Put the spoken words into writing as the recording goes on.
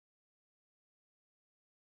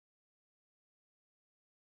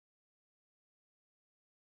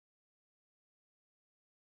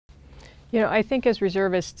You know, I think as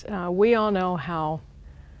reservists, we all know how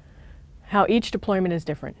each deployment is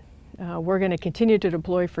different. We're going to continue to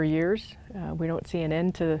deploy for years. We don't see an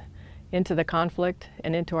end into the conflict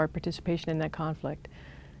and into our participation in that conflict.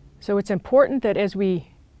 So it's important that as we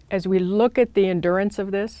look at the endurance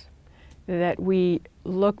of this, that we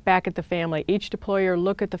look back at the family. Each deployer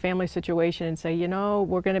look at the family situation and say, you know,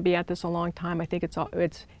 we're going to be at this a long time. I think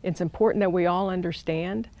it's important that we all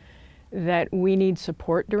understand that we need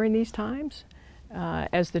support during these times.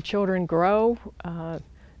 As the children grow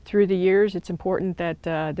through the years, it's important that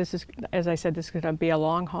this is, as I said, this is going to be a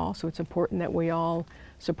long haul, so it's important that we all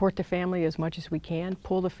support the family as much as we can,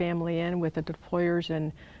 pull the family in with the deployers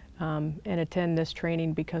and attend this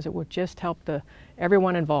training, because it will just help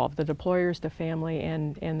everyone involved, the deployers, the family,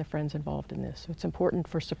 and the friends involved in this. So it's important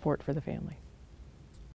for support for the family.